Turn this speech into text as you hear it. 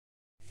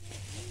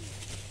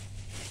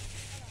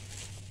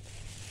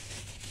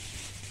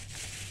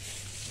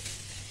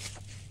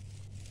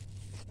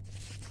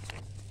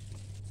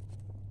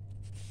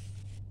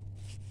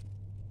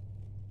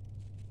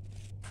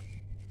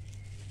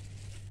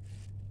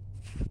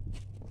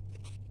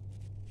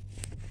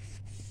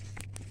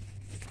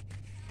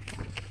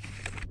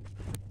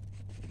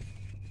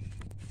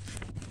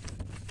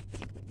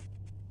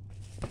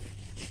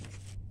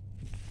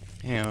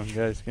Hang on,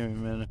 guys, give me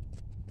a minute.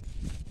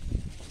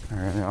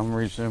 Alright, I'm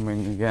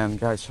resuming again.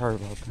 Guys, sorry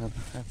about that.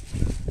 I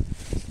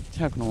have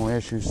technical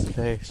issues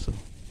today,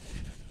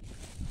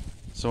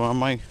 so I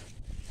might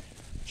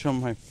show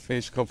my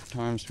face a couple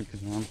times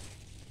because I'm...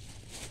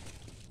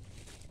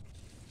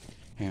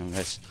 Hang on,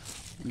 guys.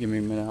 Give me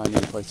a minute. I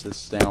need to place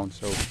this down,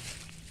 so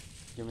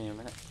give me a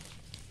minute.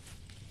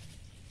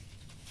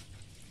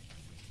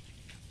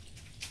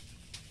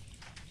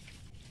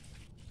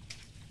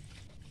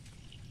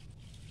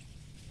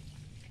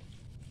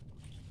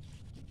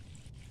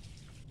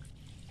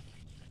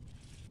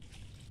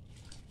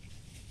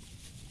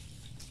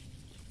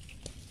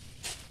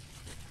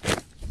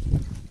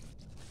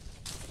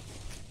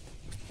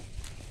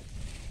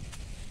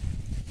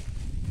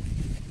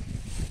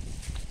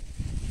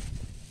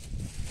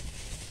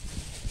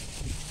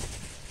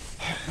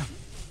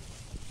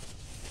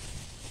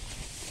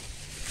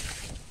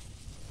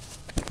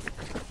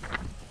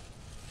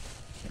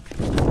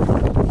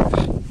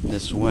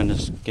 This wind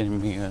is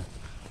getting me a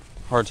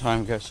hard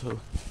time, guys, so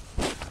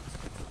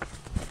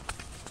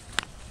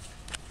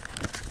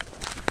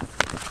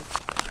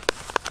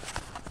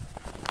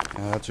I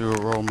have to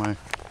roll my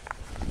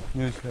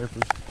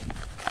newspapers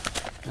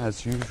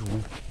as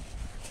usual.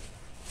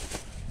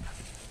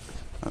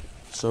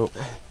 So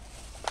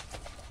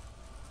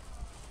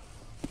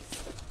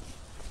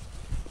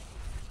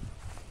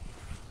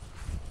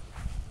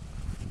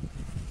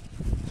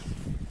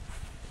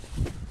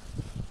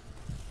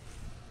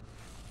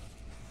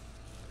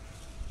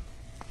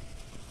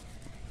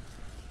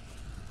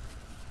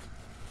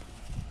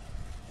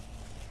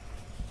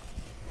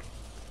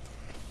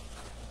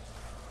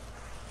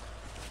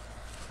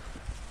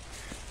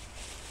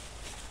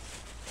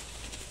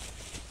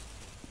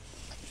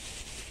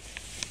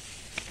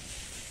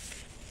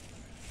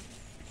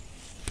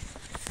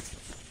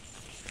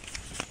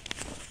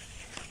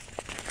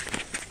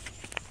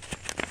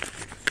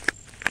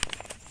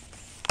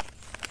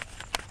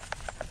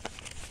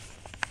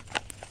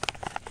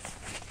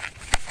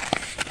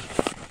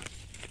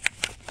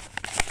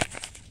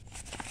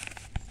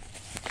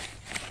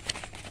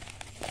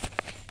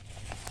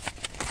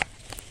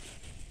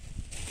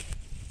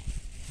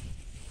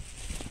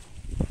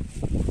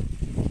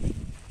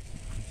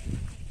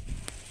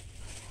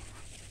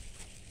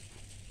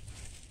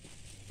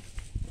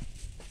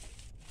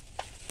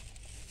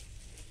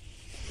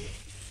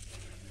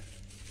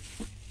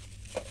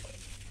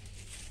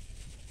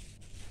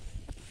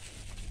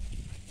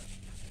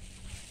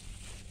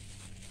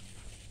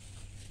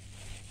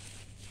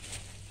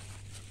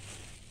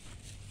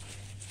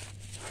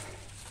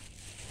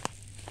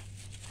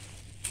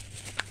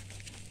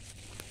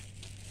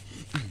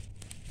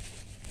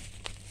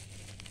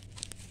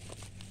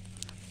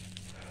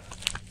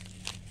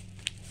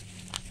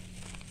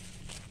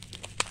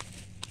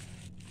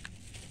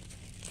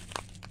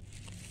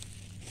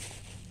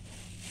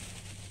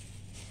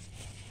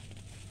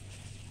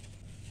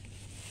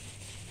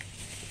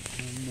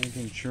I'm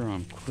making sure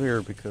I'm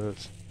clear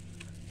because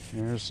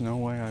there's no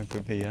way I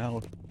could be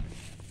out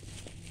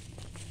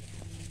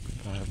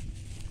if I have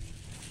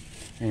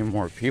any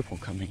more people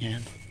coming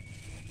in.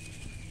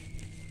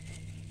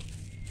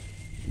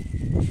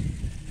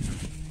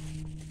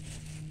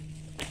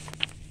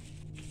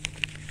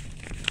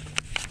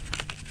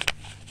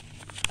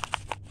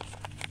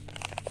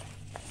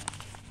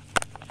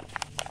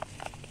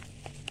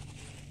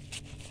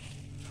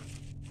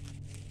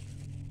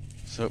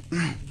 So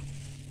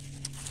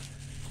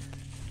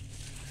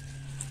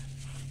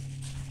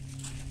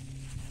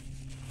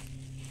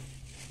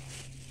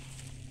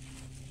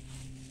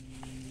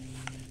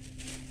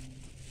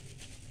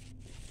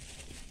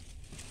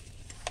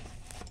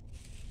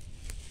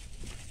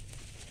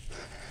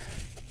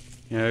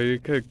yeah, you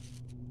could...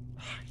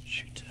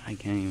 Shoot, I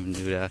can't even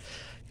do that.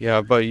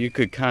 Yeah, but you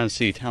could kind of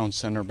see town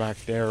center back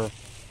there.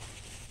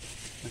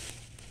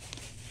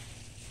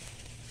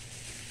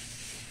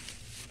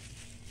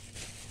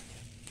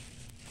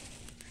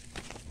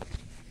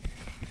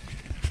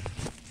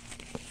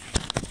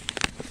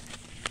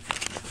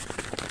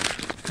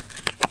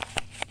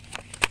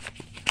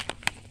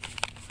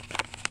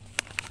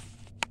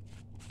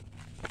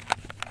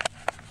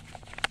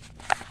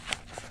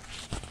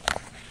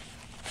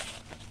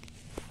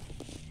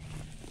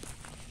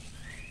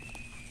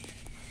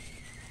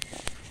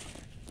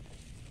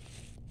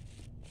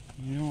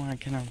 You know, why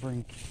can't I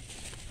bring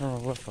her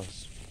with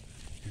us?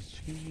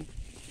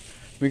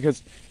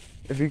 Because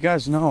if you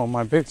guys know,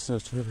 my big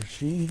sister,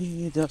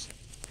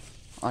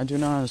 I do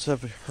not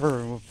accept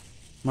her with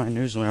my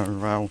newsletter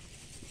route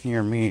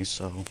near me,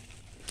 so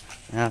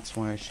that's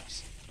why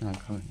she's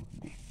not coming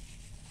with me.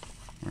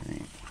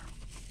 Right.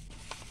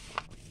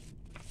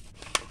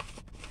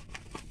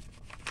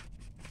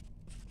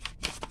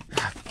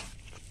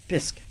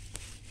 Biscuit.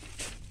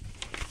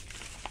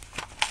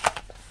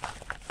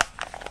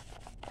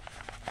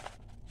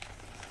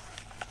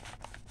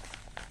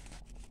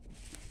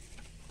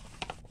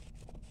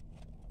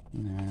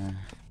 Nah,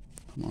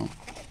 come on.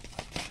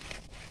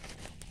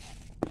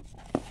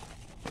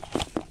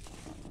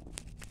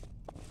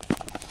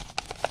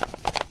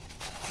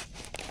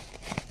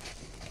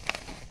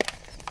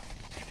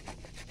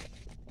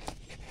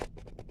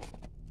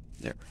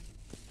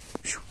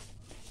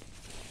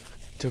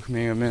 took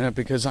me a minute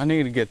because I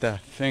need to get that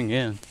thing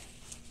in.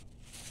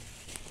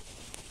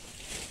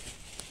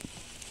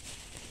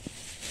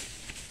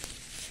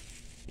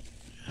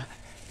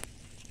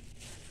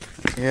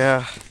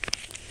 Yeah,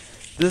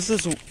 this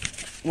is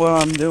what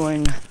I'm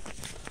doing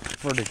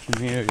for the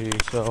community,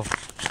 so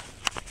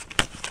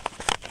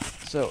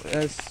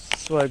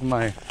it's like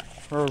my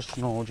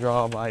personal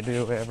job I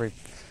do every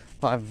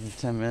 5 to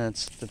 10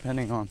 minutes,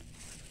 depending on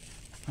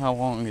how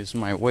long is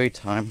my wait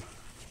time.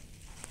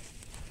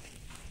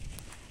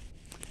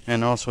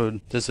 And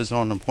also, this is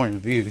on the point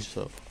of view,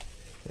 so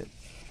I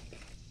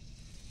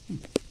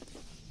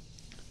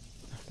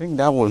think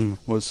that one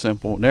was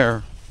simple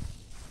there.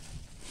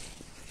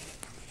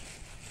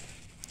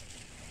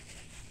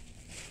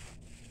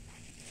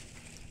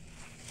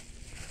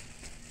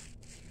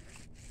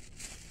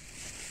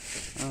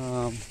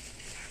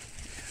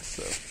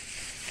 So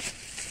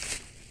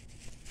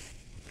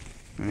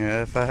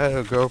yeah, if I had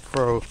a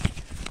GoPro,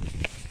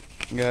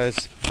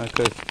 guys, I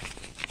could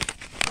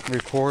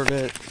record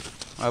it,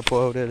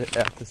 upload it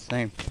at the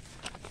same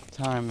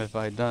time if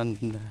I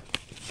done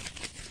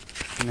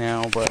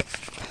now, but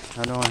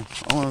I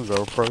don't own a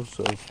GoPro,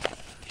 so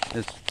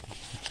it's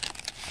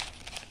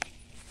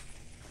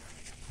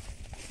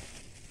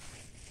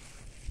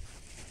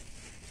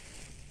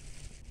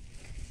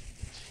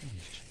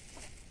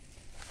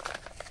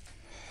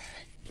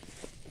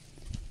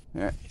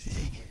alright.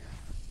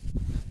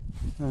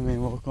 Let me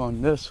look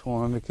on this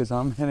one because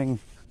I'm heading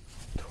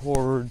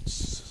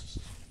towards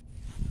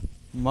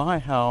my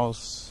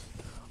house,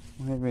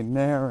 maybe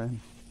there, and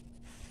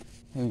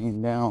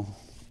heading down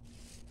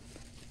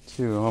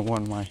to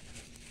one of my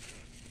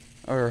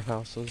other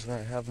houses that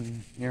I have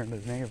near the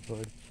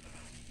neighborhood.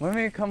 Let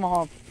me come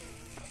off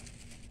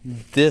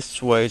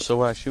this way,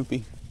 so I should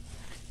be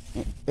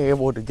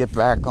able to get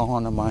back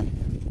onto my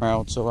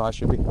route, so I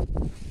should be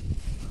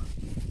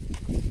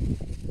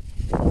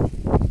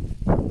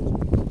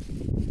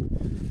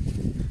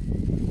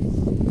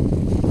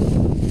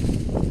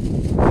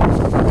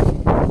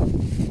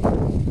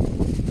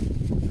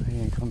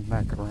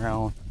back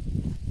around.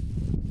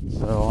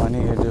 So all I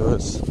need to do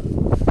is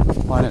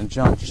find a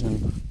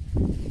junction,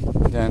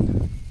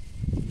 then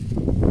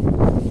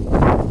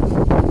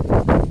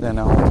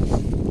I'll,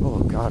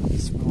 oh god, it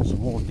smells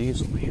of old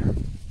diesel here.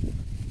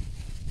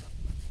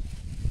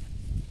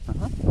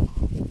 What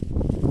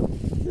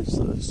is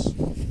this?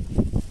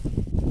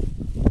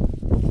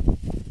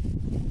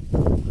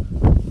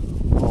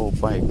 Oh,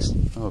 bikes.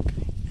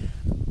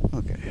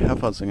 Okay, I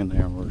was thinking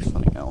there was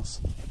something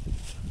else.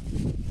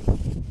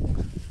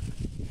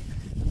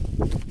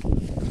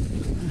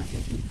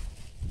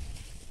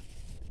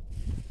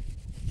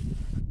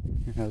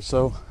 Yeah,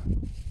 so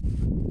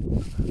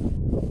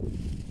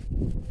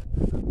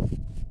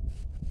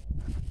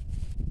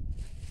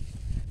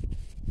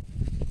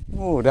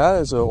oh,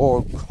 that is an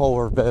old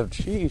color bev.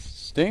 Jeez,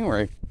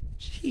 Stingray.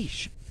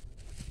 Sheesh.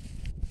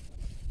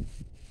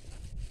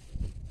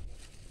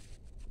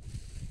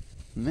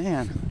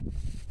 Man,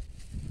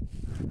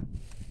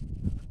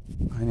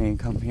 I need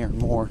to come here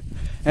more.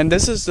 And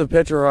this is the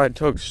picture I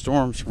took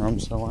storms from,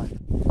 so I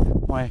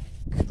might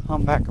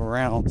come back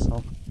around,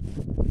 so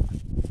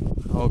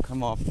I'll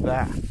come off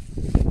that.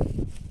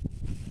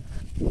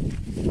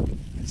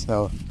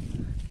 So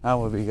that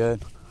would be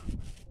good.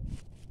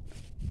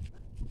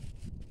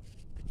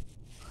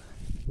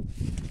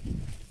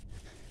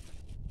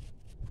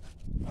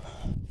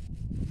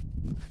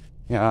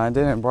 Yeah, I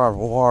didn't borrow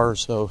water,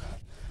 so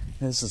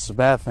this is a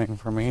bad thing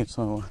for me,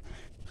 so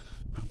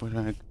but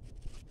I'm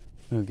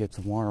gonna get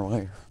some water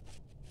later.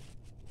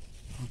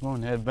 I'm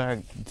going to head back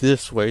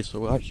this way,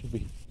 so I should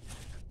be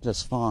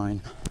just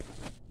fine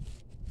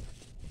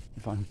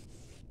if I'm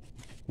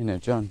in a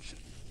junction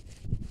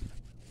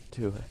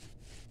to it.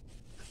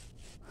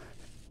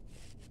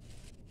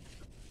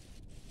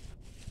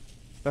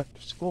 Back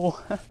to school.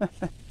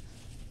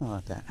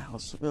 Not that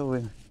house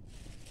really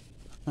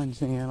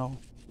unseen at all.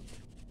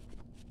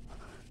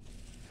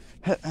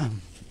 Hey,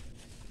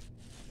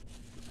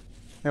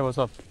 what's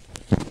up?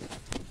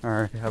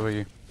 Alright, how about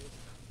you?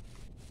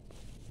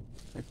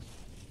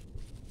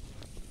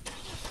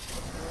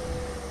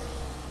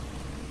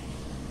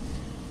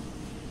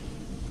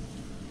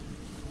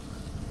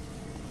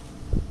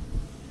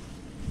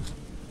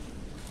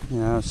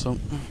 Yeah, so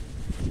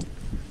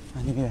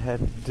I need to head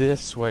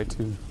this way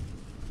to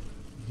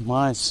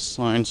my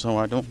sign, so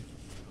I don't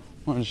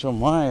want to show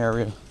my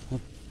area.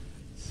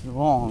 It's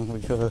wrong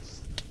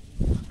because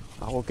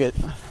I will get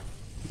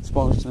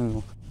exposed in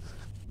the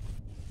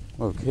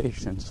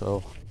location,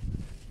 so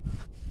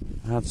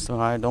that's what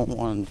I don't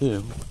want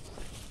to do.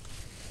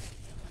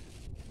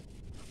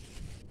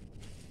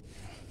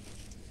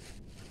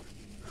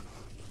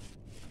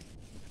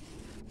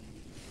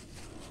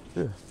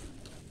 Yeah.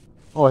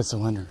 Oh, it's a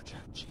winter jam,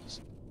 jeez.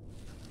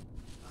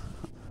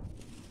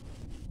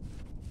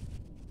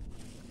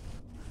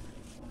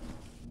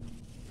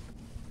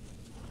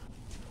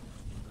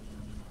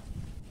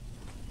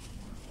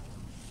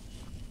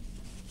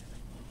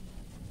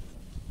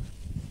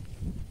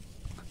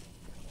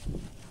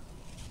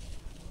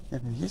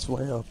 And he's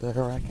way up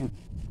there. I can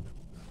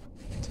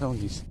tell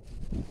he's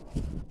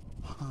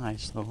high,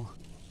 so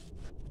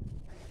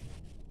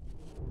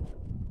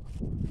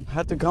I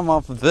had to come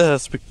off of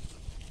this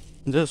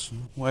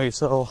way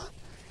so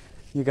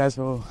you guys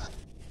will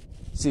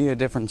see a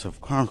difference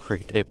of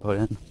concrete they put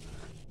in.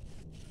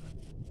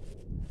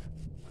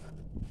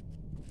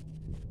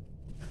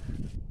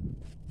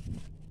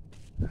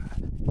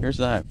 Here's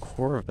that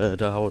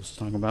Corvette I was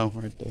talking about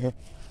right there.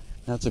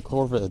 That's a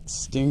Corvette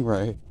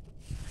Stingray.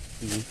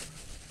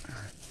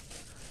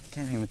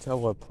 Can't even tell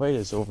what plate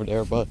is over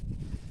there, but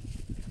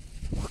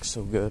it looks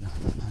so good.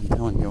 I'm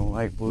telling you,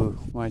 light blue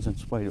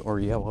license plate or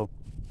yellow.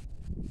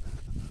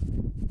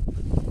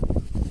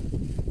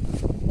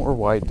 Or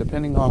white,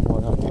 depending on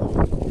what I get.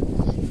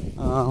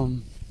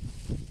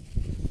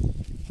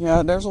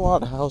 Yeah, there's a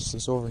lot of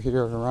houses over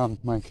here around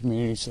my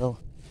community, so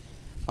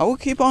I will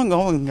keep on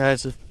going,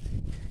 guys. If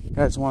you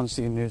guys want to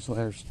see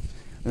newsletters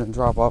and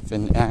drop off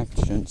in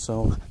action,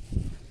 so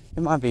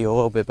it might be a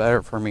little bit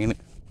better for me to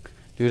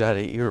do that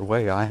either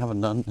way. I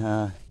haven't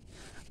done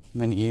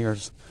many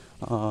years.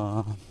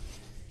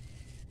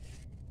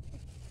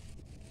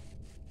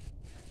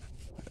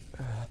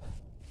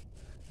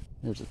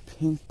 There's a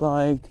pink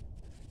bike.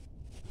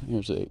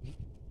 There's a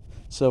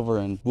silver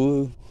and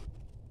blue.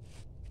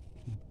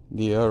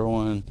 The other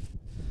one,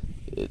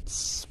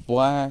 it's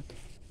black.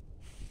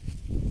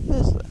 What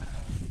is that?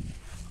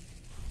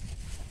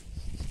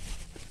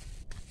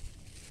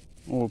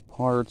 Old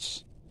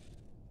parts.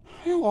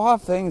 I have a lot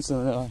of things that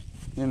I'm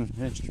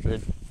interested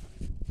in.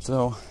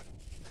 So,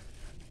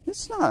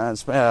 it's not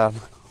as bad.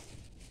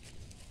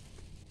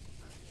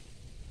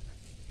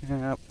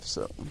 Yep,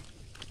 so.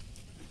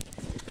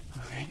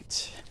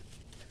 Alright.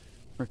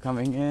 We're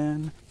coming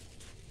in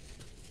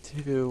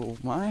to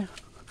my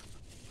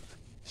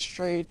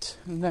straight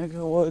neck of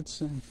the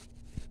woods. And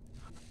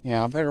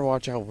yeah, I better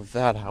watch out with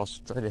that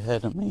house straight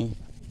ahead of me.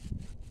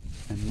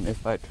 And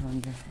if I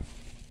turn there.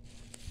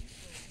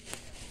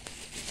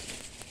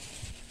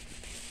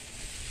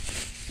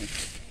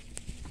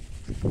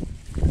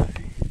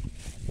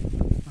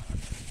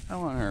 I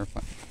wonder if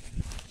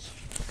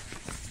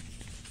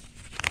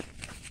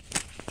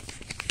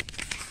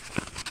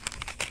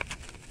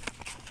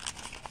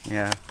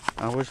yeah,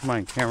 I wish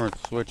my camera would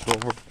switch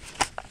over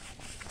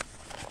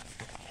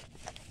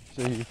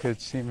so you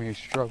could see me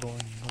struggling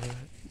with it.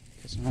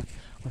 Because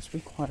let's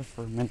be quiet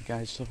for a minute,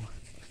 guys. So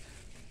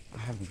I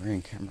have a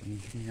green camera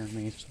near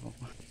me, so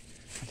I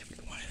have to be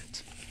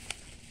quiet.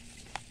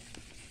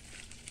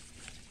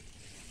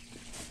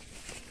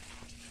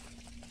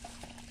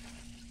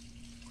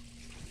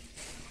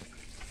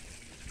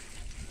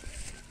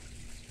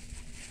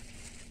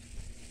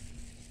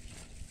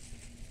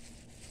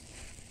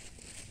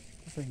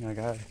 I think I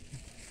got it.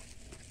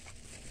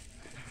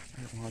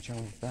 I better watch out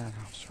with that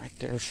house right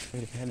there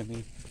straight ahead of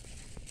me.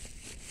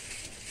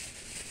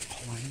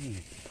 Oh, I need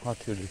to talk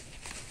to the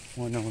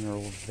one owner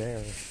over there.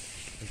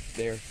 If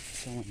they're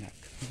selling that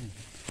cone.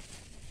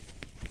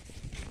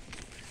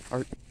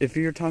 Or if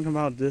you're talking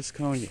about this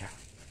cone, yeah.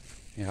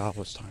 Yeah, I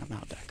was talking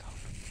about that cone.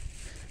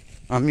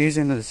 I'm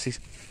using the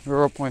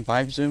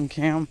 0.5 zoom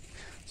cam,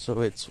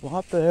 so it's a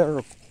lot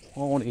better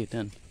quality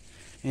than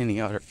any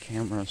other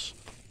cameras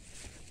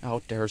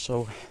out there,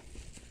 so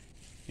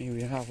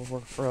maybe that will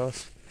work for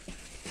us.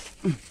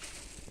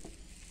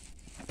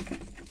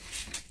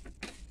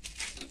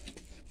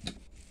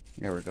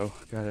 There we go,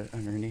 got it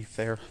underneath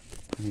there.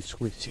 Let me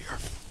squeeze here.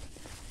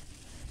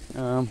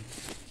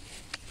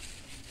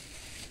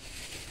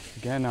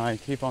 Again, I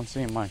keep on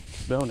seeing my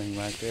building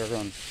right there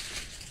on.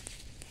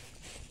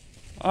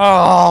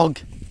 Oh!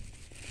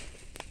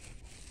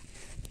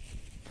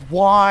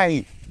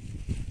 Why?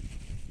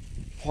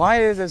 Why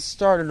has it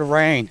started to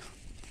rain?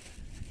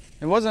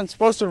 It wasn't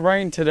supposed to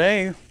rain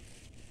today.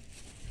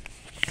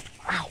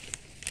 Ow.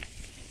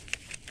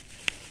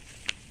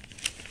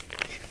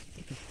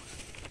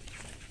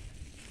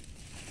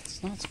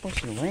 It's not supposed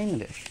to rain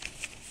today.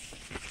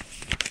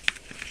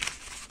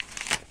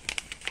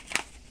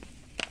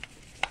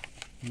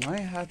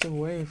 Might have to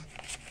wait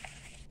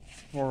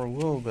for a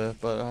little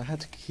bit, but I had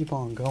to keep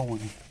on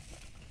going.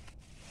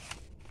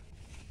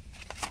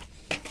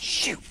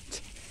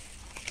 Shoot!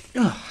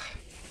 Ugh.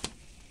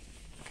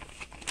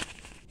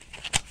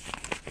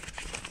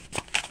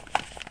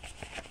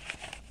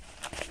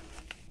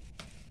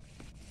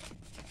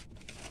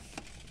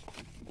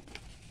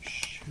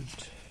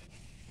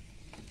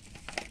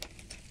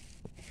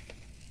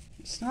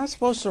 It's not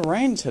supposed to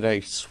rain today.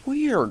 It's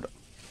weird.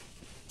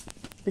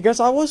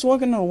 Because I was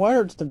looking at the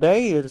weather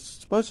today. It's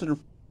supposed to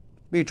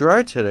be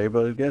dry today,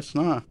 but I guess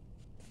not.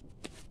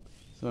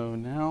 So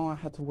now I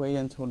have to wait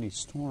until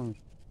these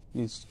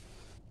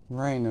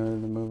rain to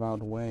move out of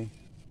the way.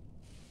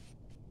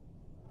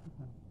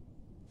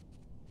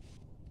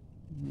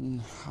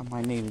 I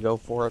might need to go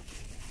for it.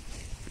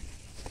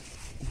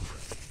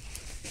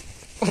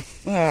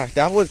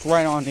 That was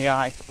right on the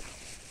eye.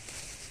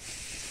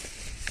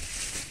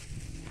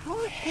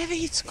 How heavy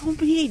it's gonna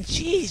be?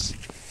 Jeez.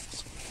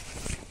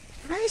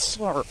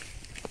 Chrysler.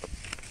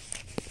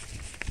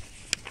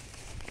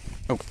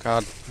 Oh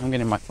God, I'm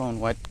getting my phone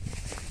wet.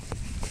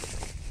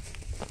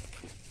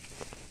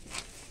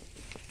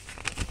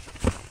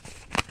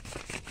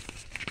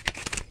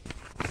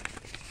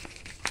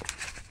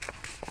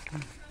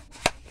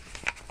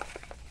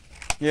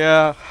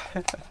 Yeah.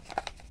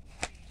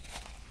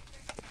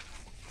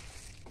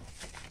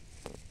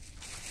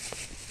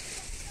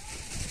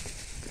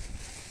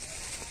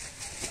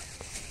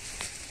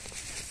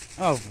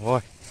 Oh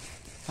boy.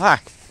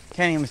 Ah,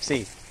 can't even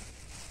see.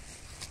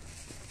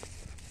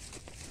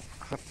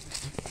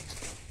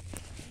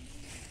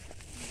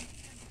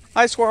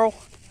 Hi, squirrel.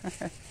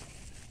 Oh,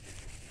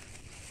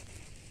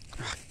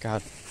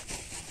 God.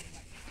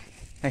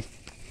 Hey.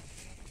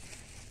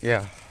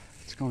 Yeah,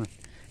 it's going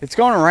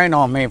to rain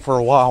on me for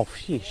a while.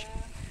 Sheesh.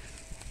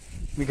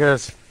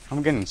 Because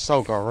I'm getting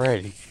soaked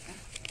already.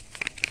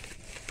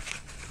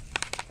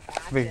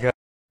 Because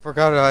I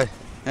forgot I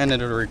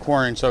ended the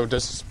recording, so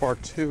this is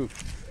part 2.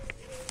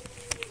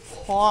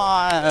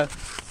 What?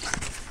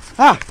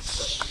 Ah,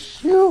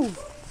 shoot.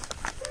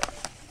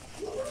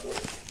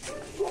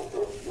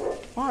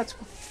 What?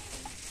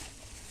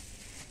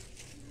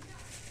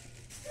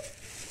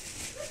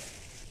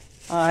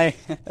 Hi.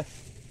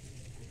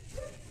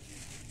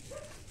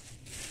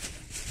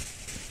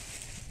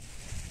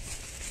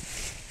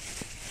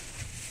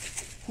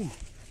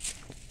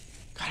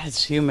 God,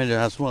 it's humid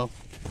as well.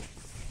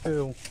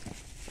 Ew.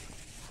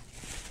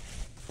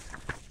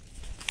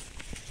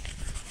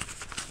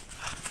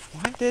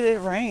 Why did it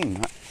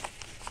rain?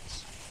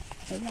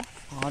 Oh my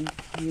God,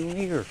 you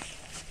here.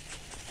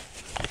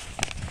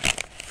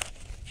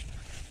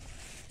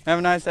 Have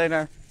a nice day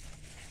there.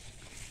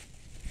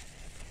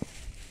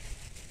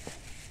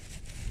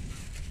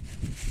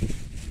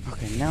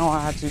 Okay, now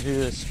I have to do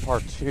this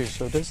part 2.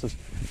 So this is,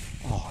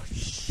 oh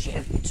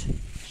shoot!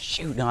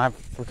 Now I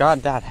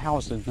forgot that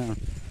house is there.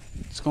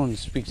 It's going to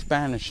speak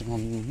Spanish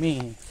on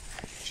me.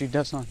 She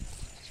does not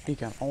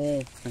speak at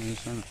all in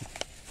this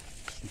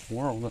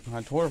world.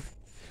 I told her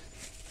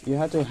you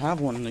had to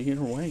have one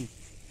either way.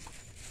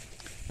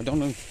 I don't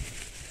know.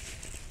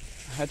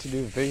 I had to do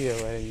a video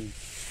editing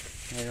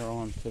later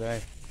on today,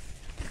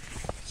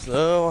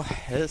 so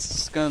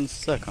it's gonna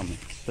suck on me.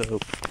 So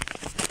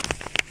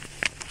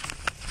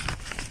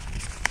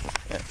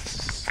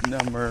that's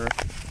number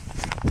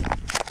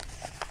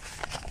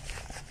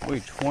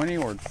 20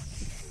 or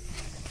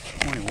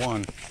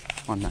 21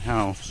 on the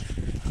house.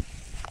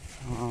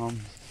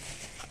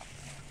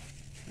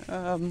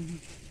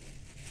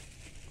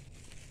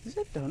 Is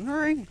it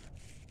thundering?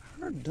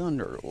 I heard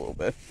thunder a little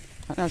bit.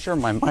 I'm not sure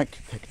my mic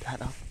could pick that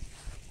up.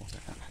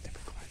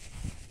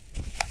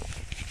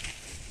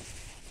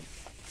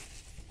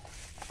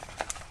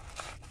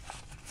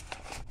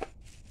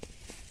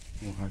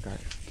 Oh, I gotta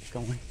keep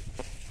going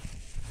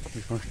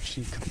before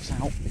she comes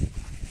out.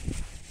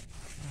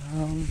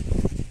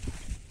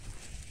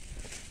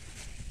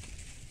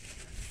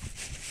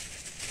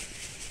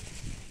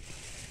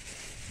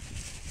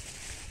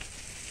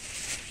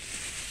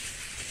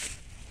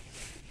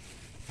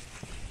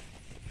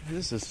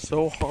 This is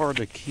so hard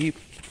to keep.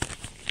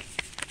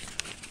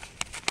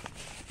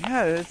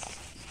 Yeah, it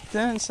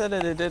didn't say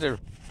that it did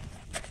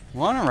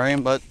want to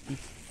rain, but I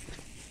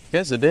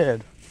guess it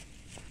did.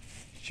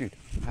 Shoot,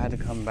 I had to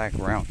come back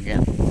around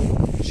again.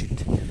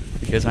 Shoot,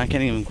 because I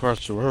can't even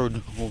cross the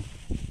road on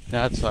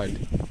that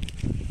side.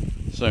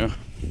 So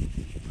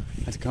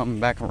I had to come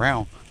back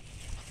around.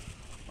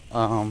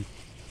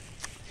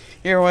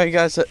 Either way,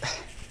 guys,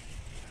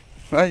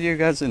 glad you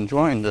guys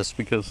enjoying this,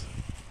 because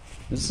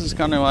this is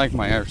kind of like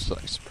my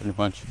exercise, pretty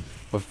much,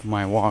 with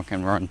my walk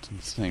and run at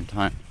the same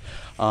time.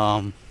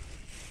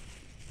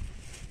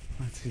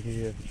 Let's see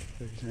if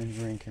there's any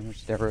rain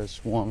cameras. There is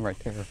one right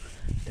there.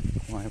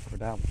 Apply for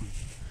that one.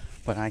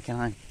 But I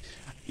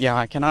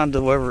cannot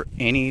deliver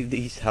any of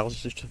these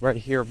houses right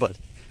here, but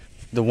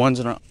the ones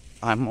that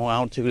I'm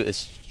allowed to is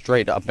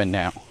straight up and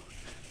down.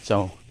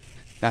 So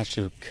that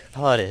should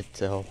cut it.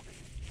 So,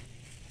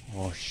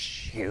 oh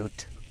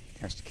shoot,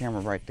 there's the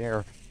camera right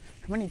there.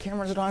 How many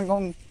cameras are I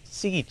going to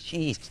see?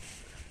 Jeez.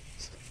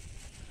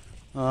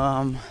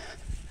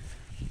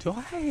 Do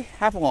I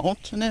have an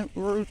alternate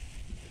route?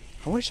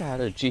 I wish I had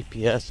a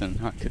GPS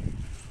and I could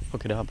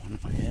hook it up on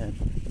my head.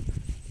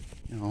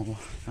 You know,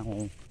 that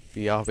won't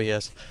be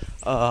obvious.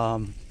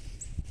 That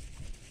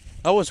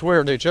was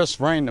weird. It just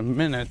rained a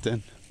minute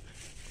and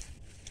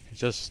it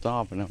just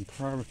stopped, and it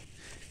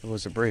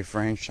was a brief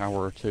rain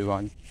shower or two.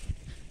 I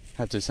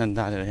had to send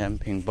that to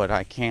Hemping, but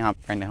I can't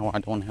right now. I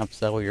don't have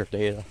cellular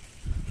data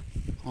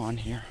on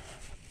here.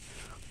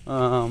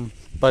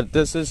 But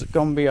this is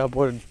gonna be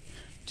uploaded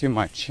to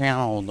my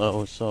channel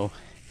though, so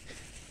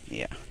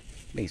yeah,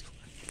 basically.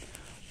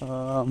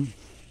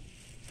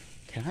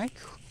 Can I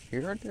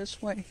clear it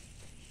this way?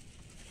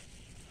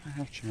 I'm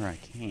not sure I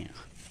can.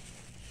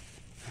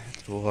 I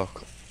have to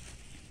look.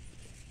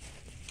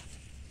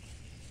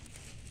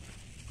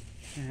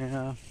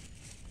 Yeah.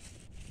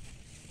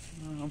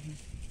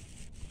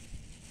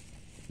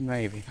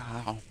 Maybe.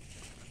 Oh.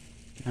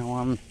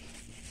 Now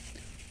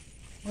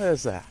what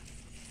is that?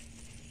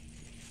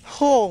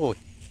 Holy!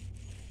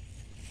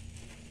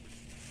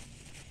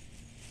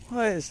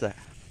 What is that?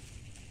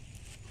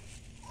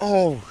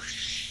 Oh,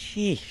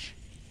 sheesh.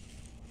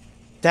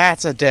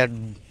 That's a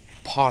dead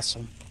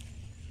possum.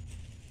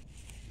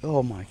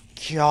 Oh my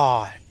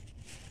god.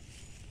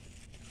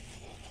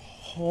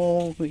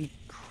 Holy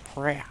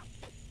crap.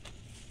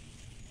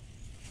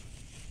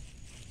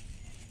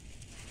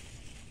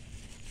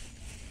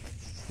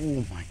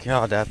 Oh my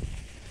god, that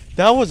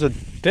was a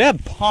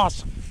dead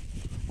possum.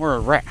 Or a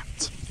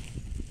rat.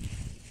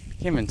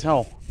 Can't even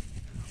tell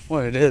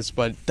what it is,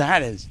 but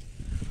that is.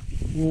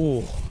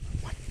 Oh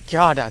my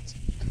god, that's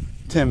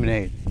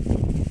intimidating.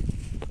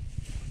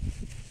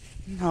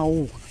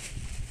 No.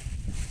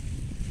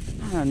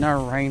 Not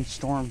another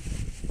rainstorm.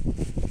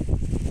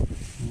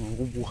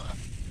 Oh.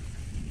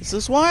 This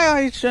is why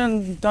I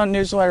shouldn't have done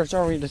newsletters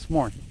early this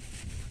morning.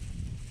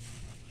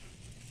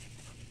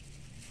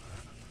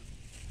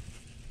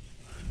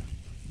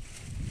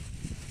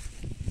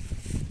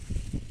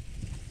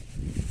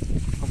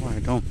 Hopefully I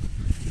don't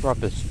drop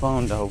this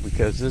phone though,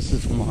 because this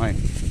is my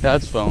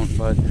dad's phone,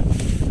 but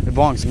it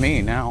belongs to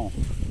me now.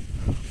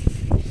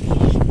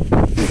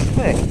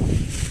 Hey,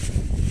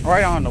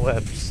 right on the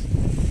lips.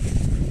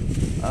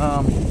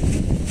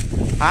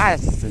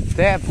 It's a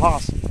dead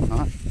possum,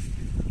 huh?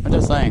 I'm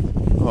just saying.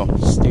 Oh,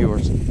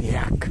 Steelers.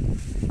 Yuck.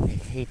 I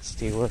hate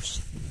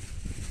Steelers.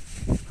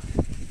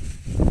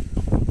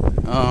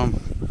 I'm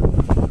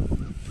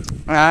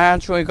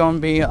actually going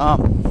to be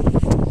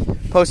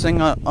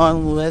posting an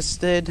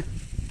unlisted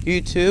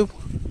YouTube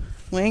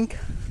link.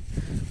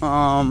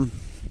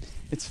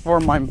 It's for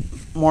my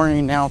morning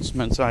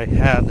announcements I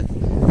had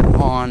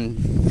on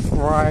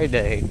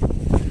Friday,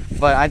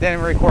 but I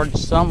didn't record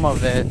some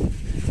of it.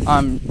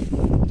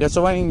 Just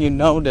letting you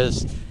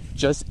notice,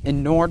 just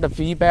ignore the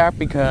feedback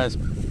because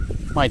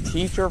my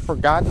teacher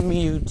forgot to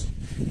mute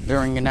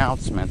during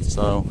announcements,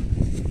 so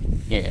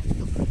yeah.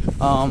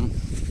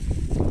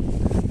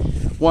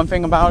 One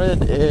thing about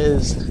it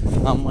is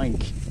I'm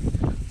like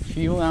a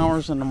few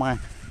minutes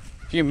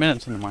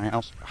into my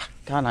house.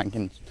 God, I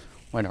can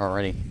wait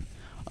already.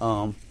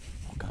 Oh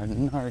god,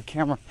 another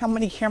camera. How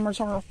many cameras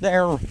are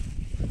there? Oh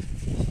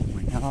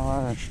my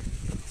gosh.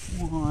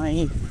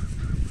 Why?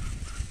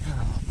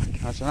 Oh my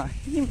gosh, I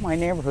hate my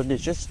neighborhood.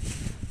 It's just,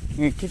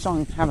 it keeps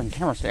on having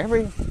cameras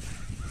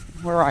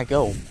everywhere I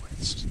go.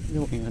 It's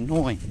really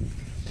annoying.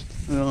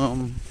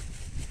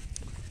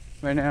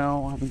 Right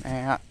now I'm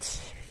at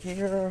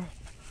here,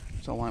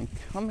 so I'm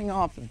coming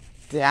off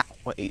that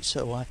way,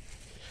 so I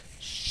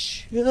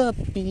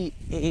should be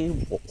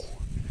able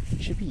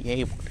to get through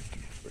here.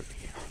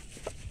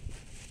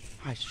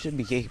 I should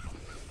be able.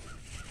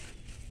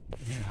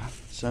 Yeah,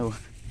 so,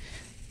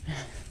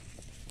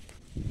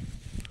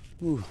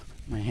 ooh,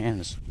 my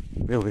hand is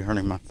really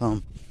hurting my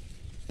thumb.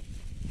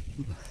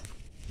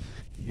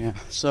 Yeah,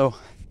 so,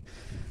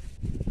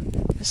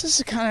 this is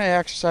the kind of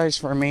exercise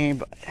for me,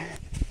 but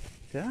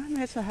did I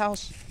miss a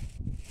house?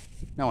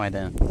 No, I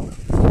didn't.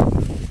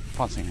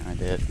 Possibly I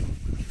did.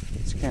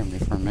 It scared me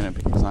for a minute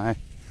because I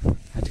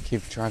had to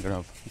keep track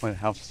of what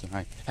houses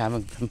I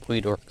haven't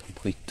complete or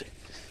complete.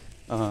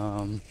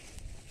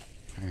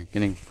 Alright,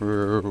 getting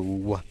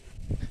through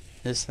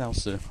this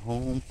house at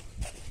home.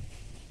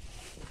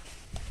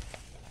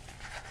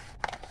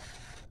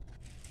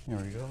 There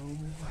we go.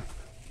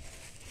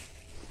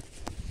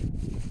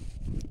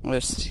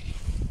 Let's see.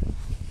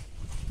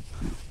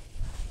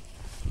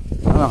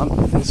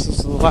 This is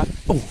the last.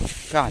 Oh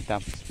god,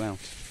 that was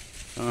bounced.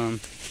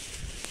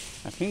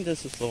 I think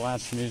this is the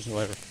last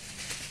newsletter.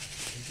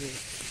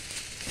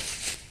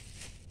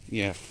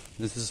 Yeah,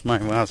 this is my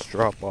last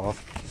drop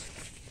off.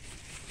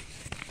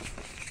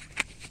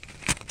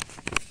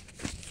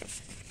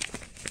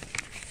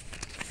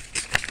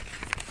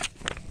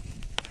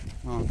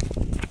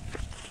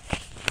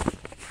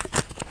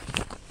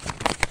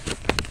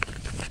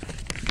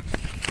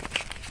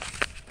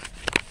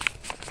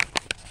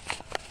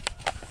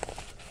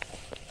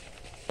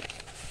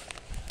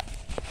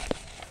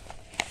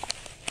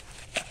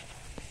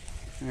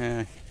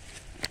 Yeah,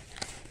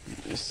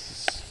 this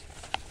is.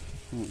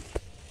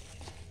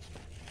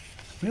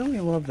 Really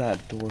love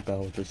that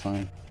doorbell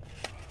design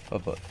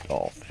of a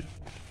dolphin.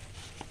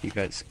 You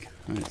guys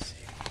can see.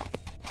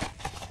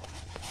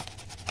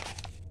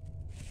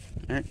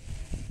 Alright,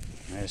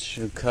 I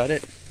should cut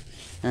it,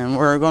 and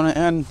we're gonna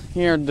end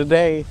here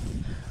today.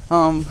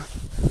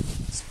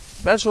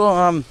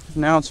 Special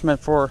announcement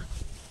for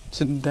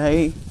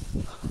today.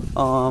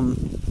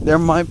 There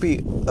might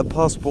be a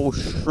possible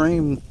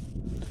stream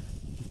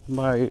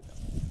by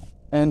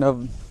end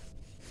of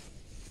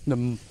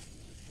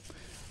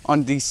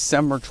on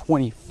December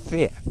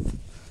 25th.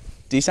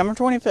 December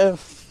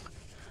 25th,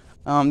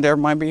 there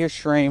might be a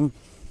stream.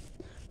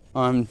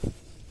 I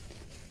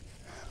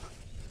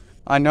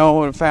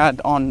know in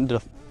fact on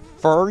the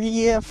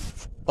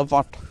 30th of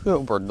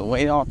October, the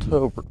late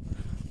October,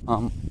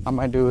 I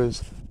might do a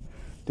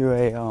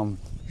stream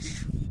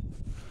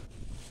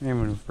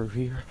over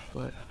here,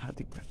 but I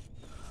think that.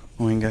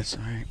 Oh, guys,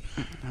 alright,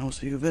 I will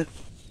see you a bit.